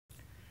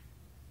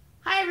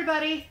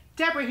everybody,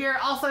 Deborah here,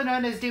 also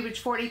known as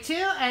Dubich42,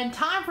 and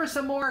time for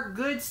some more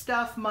Good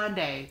Stuff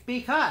Monday,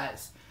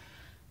 because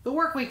the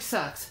work week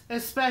sucks,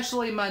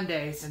 especially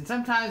Mondays, and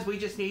sometimes we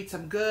just need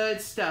some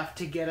good stuff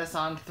to get us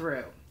on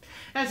through.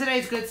 And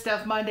today's Good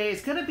Stuff Monday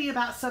is going to be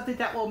about something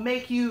that will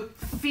make you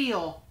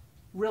feel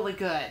really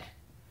good.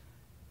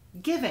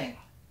 Giving.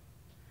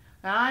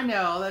 Now, I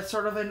know that's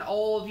sort of an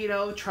old,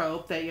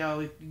 trope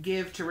that,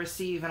 give to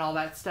receive and all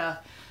that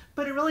stuff.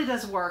 But it really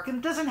does work, and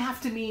it doesn't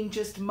have to mean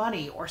just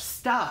money or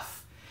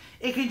stuff.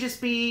 It can just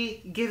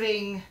be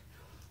giving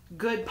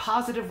good,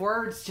 positive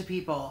words to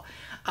people,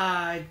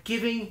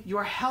 giving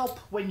your help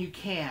when you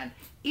can.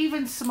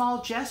 Even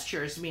small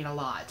gestures mean a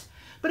lot.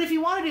 But if you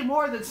want to do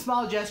more than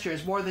small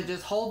gestures, more than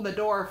just holding the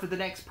door for the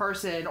next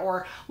person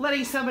or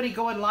letting somebody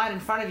go in line in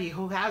front of you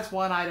who has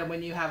one item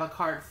when you have a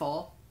cart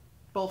full,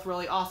 both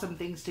really awesome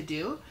things to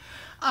do,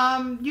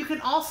 you can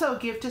also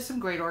give to some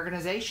great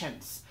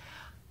organizations.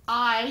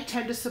 I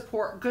tend to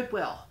support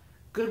Goodwill.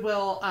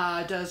 Goodwill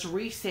does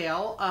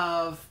resale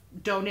of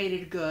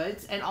donated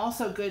goods and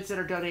also goods that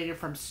are donated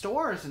from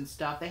stores and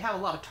stuff. They have a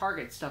lot of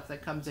Target stuff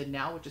that comes in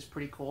now, which is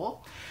pretty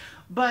cool.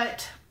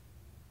 But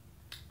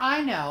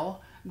I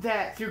know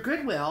that through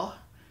Goodwill,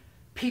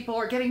 people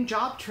are getting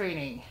job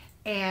training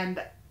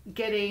and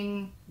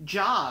getting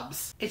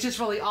jobs. It's just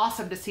really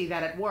awesome to see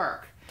that at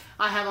work.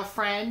 I have a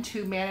friend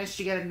who managed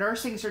to get a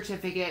nursing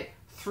certificate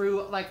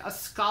through like a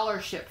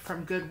scholarship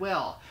from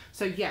Goodwill.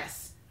 So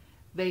yes,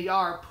 they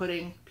are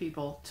putting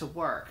people to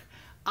work.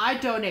 I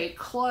donate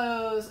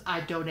clothes,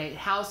 I donate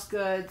house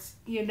goods.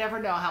 You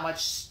never know how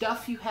much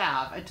stuff you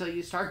have until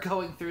you start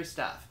going through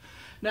stuff.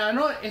 Now, I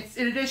know it's,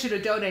 in addition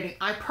to donating,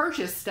 I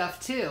purchase stuff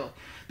too,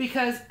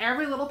 because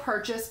every little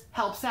purchase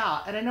helps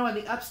out. And I know in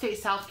the upstate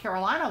South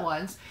Carolina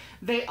ones,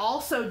 they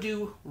also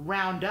do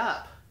round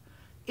up.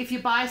 If you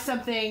buy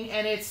something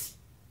and it's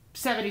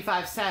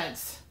 75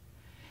 cents,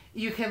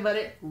 you can let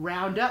it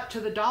round up to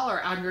the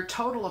dollar on your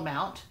total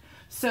amount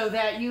so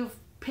that you've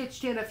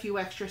pitched in a few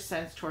extra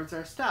cents towards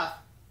our stuff.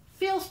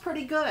 Feels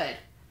pretty good.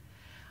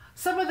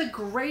 Some of the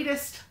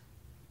greatest,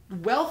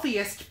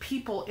 wealthiest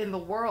people in the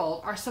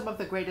world are some of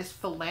the greatest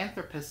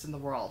philanthropists in the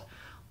world.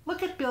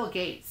 Look at Bill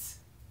Gates.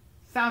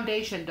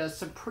 Foundation does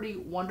some pretty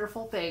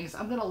wonderful things.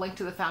 I'm going to link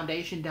to the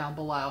foundation down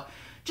below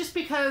just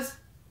because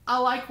I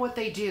like what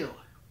they do.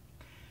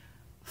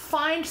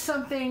 Find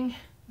something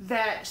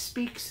that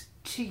speaks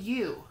to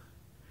you.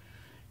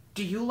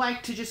 Do you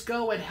like to just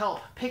go and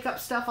help pick up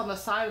stuff on the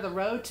side of the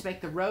road to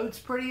make the roads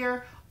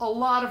prettier? A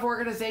lot of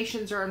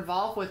organizations are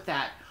involved with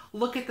that.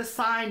 Look at the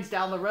signs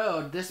down the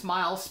road. This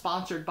mile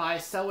sponsored by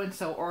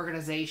so-and-so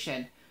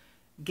organization.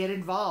 Get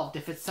involved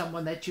if it's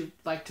someone that you'd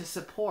like to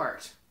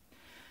support.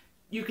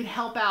 You can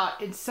help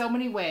out in so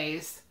many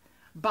ways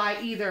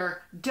by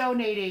either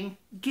donating,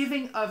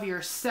 giving of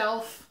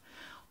yourself,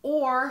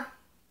 or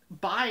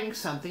buying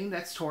something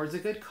that's towards a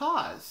good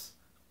cause,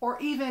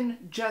 or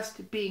even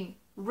just being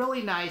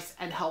really nice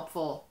and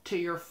helpful to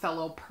your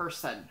fellow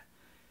person.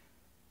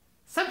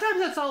 Sometimes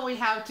that's all we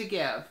have to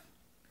give.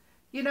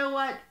 You know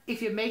what?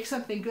 If you make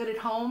something good at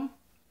home,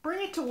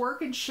 bring it to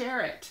work and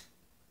share it.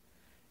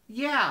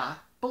 Yeah,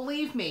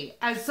 believe me,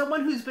 as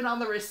someone who's been on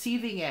the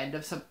receiving end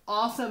of some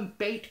awesome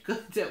baked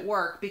goods at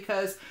work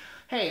because,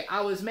 hey,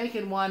 I was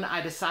making one,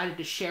 I decided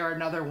to share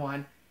another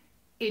one.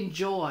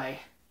 Enjoy.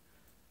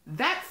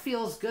 That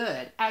feels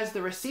good as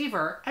the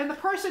receiver, and the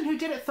person who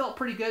did it felt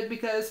pretty good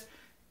because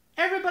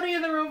everybody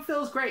in the room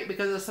feels great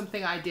because of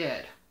something I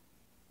did.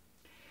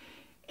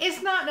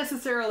 It's not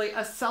necessarily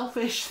a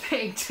selfish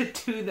thing to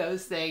do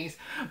those things,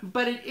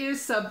 but it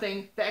is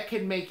something that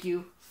can make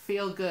you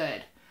feel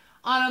good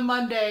on a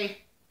Monday,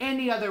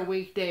 any other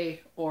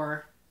weekday,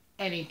 or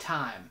any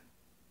time.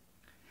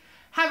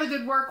 Have a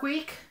good work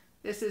week.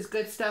 This is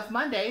Good Stuff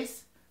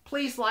Mondays.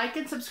 Please like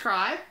and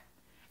subscribe,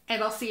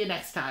 and I'll see you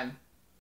next time.